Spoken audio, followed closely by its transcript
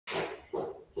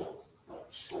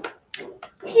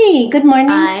Hey, good morning.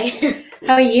 Hi.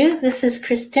 How are you? This is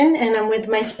Kristen, and I'm with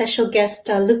my special guest,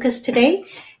 Lucas, today.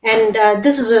 And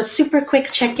this is a super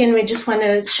quick check-in. We just want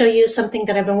to show you something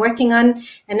that I've been working on.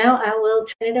 And now I will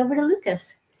turn it over to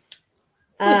Lucas.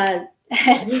 And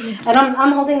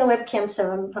I'm holding the webcam,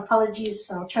 so apologies.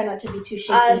 I'll try not to be too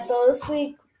shaky. So this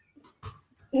week...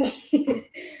 Nico,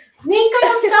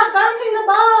 stop bouncing the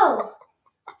ball!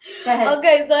 Go ahead.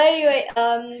 Okay, so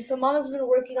anyway, so Mama's been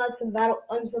working on some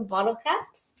bottle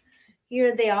caps.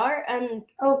 Here they are, and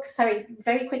oh, sorry,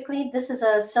 very quickly, this is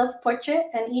a self-portrait,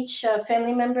 and each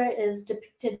family member is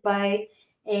depicted by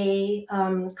a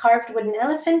carved wooden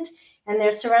elephant, and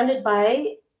they're surrounded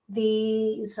by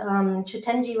these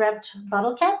chitenje-wrapped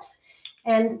bottle caps.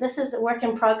 And this is a work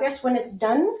in progress. When it's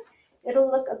done, it'll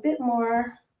look a bit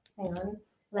more, hang on,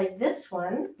 like this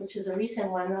one, which is a recent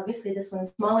one. Obviously, this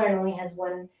one's smaller and only has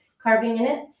one carving in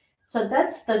it. So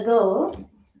that's the goal.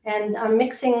 And I'm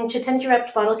mixing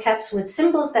chitenje-wrapped bottle caps with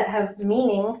symbols that have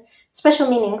meaning, special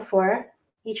meaning for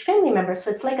each family member. So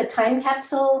it's like a time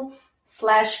capsule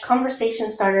 / conversation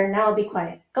starter. Now I'll be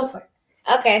quiet. Go for it.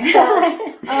 Okay, so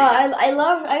I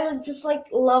love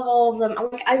all of them.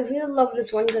 I really love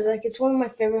this one because it's one of my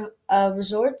favorite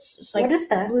resorts. It's like what is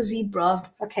that? Blue Zebra.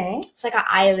 Okay. It's like an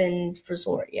island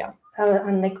resort, yeah.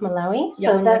 On Lake Malawi.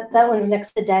 Yeah, so that one's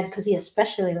next to Dad because he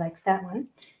especially likes that one.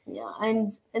 Yeah, and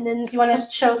then do you want to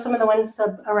show some of the ones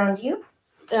around you?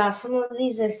 Yeah, some of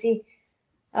these I see.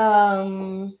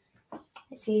 I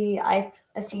see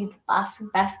the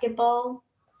basketball.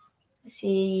 I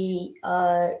see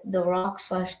The Rock /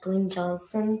 Dwayne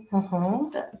Johnson.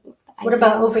 What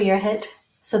about over your head?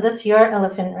 So that's your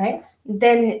elephant, right?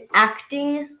 Then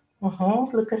acting.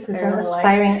 Lucas is an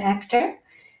aspiring actor.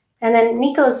 And then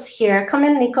Nico's here. Come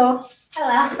in, Nico.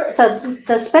 Hello. So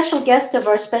the special guest of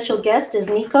our special guest is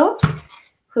Nico,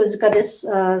 who's got his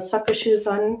soccer shoes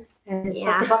on and his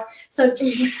soccer ball. So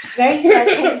very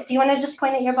do you want to just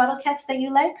point at your bottle caps that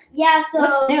you like? Yeah, so...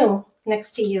 What's new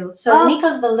next to you? So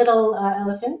Nico's the little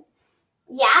elephant.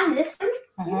 Yeah, this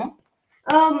one.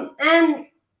 And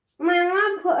my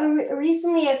mom put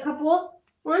recently a couple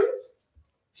ones.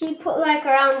 She put like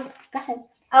around... Go ahead.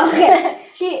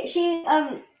 Okay. she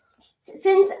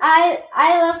since I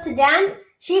love to dance,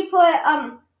 she put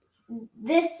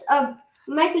this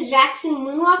Michael Jackson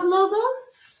moonwalk logo,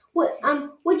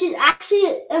 which is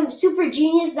actually super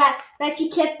genius that she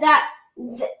kept that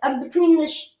between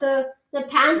the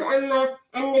pants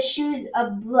and the shoes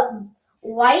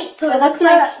white. So that's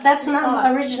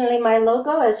not originally my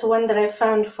logo. It's one that I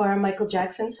found for Michael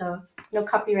Jackson, so no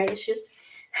copyright issues.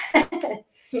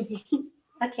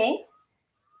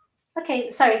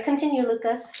 Okay, sorry, continue,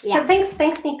 Lucas. Yeah. So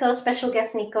thanks, Nico, special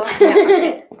guest Nico.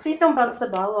 Yeah. Please don't bounce the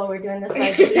ball while we're doing this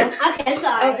live video. Okay,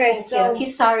 sorry. Okay, so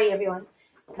he's sorry, everyone.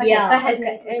 Okay, yeah, go ahead.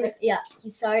 Okay. And, yeah,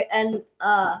 he's sorry, and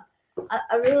I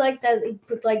really like that he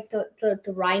put like the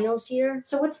rhinos here.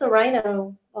 So what's the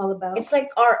rhino all about? It's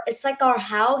like our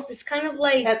house. It's kind of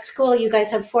like at school. You guys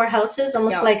have 4 houses,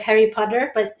 almost like Harry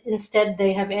Potter, but instead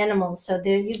they have animals. So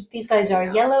these guys are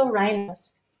yellow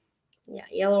rhinos. Yeah,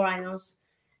 yellow rhinos.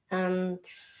 And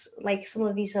like some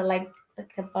of these are like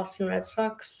the Boston Red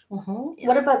Sox. Yeah.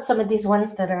 What about some of these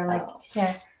ones that are like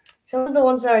some of the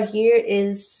ones that are here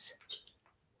is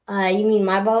you mean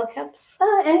my bottle caps?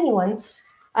 Any ones.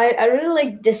 I really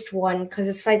like this one because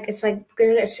it's like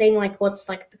saying like what's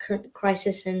like the current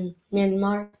crisis in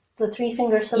Myanmar. The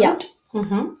 3-finger salute.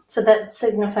 Yeah. So that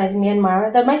signifies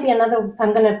Myanmar. There might be another.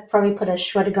 I'm gonna probably put a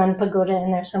Shwedagon pagoda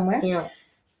in there somewhere. Yeah.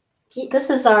 This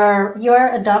is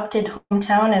your adopted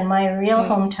hometown and my real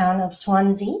hometown of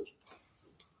Swansea.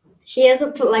 She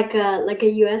also put like a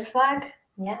U.S. flag.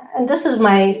 Yeah, and this is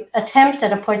my attempt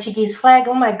at a Portuguese flag.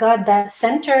 Oh my God, that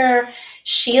center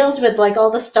shield with like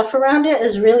all the stuff around it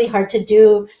is really hard to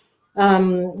do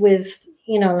with,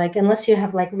 like unless you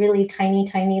have like really tiny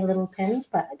little pins,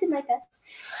 but I did my best.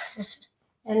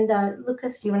 And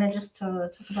Lucas, do you want to just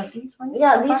talk about these ones?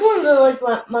 Yeah, these ones are like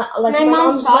my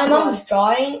mom's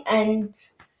drawing, and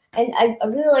I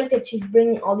really like that she's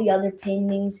bringing all the other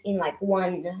paintings in like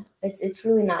one. It's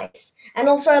really nice. And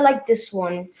also I like this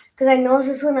one because I noticed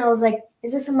this one. I was like,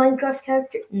 is this a Minecraft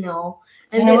character? No.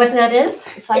 Do you know what that is?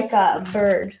 It's like a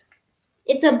bird.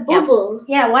 It's a bubble.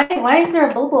 Yeah. Why is there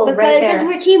a bubble right there? Because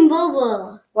we're Team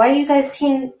Bubble. Why are you guys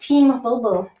team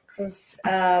bubble? Because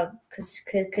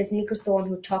Nico's the one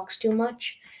who talks too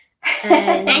much.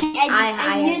 And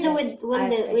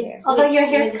although your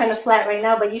hair is kind of flat right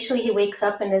now, but usually he wakes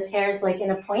up and his hair is like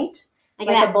in a point, like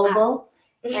a bulbul.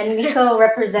 And Nico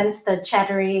represents the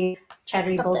chattery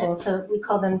bulbul, so we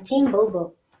call them Team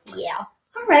Bulbul. Yeah.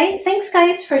 All right. Thanks,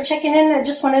 guys, for checking in. I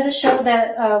just wanted to show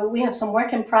that we have some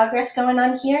work in progress going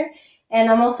on here. And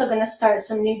I'm also going to start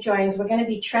some new drawings. We're going to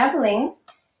be traveling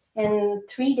in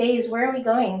 3 days. Where are we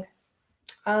going?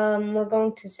 We're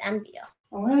going to Zambia.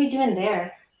 What are we doing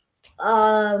there?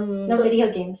 No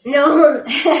video games. No,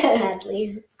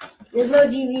 sadly. There's no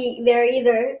TV there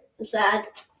either. Sad.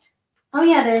 Oh,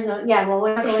 yeah, there's no... Yeah, well,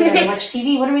 we're not going there to watch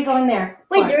TV. What are we going there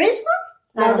Wait, for? there is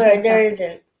one? No, there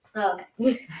isn't. Oh.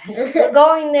 We're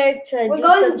going there to do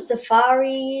some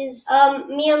safaris.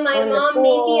 Me and my mom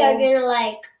maybe are gonna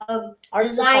like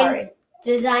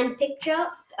design picture,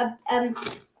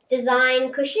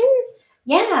 design cushions.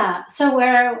 Yeah, so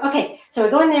we're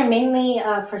going there mainly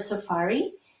for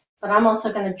safari, but I'm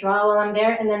also going to draw while I'm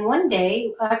there. And then one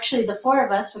day, actually the four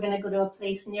of us, we're going to go to a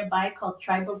place nearby called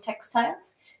Tribal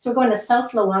Textiles. So we're going to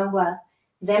South Luangwa,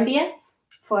 Zambia,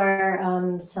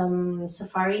 for some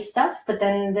safari stuff. But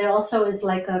then there also is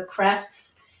like a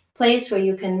crafts place where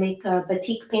you can make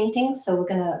batik paintings. So we're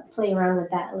going to play around with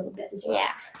that a little bit as well.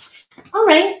 Yeah. All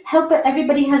right. Hope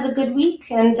everybody has a good week.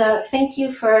 And thank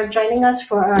you for joining us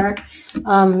for our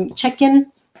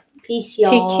check-in. Peace,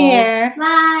 y'all. Take care.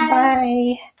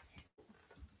 Bye.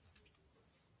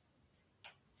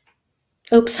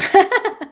 Bye. Oops.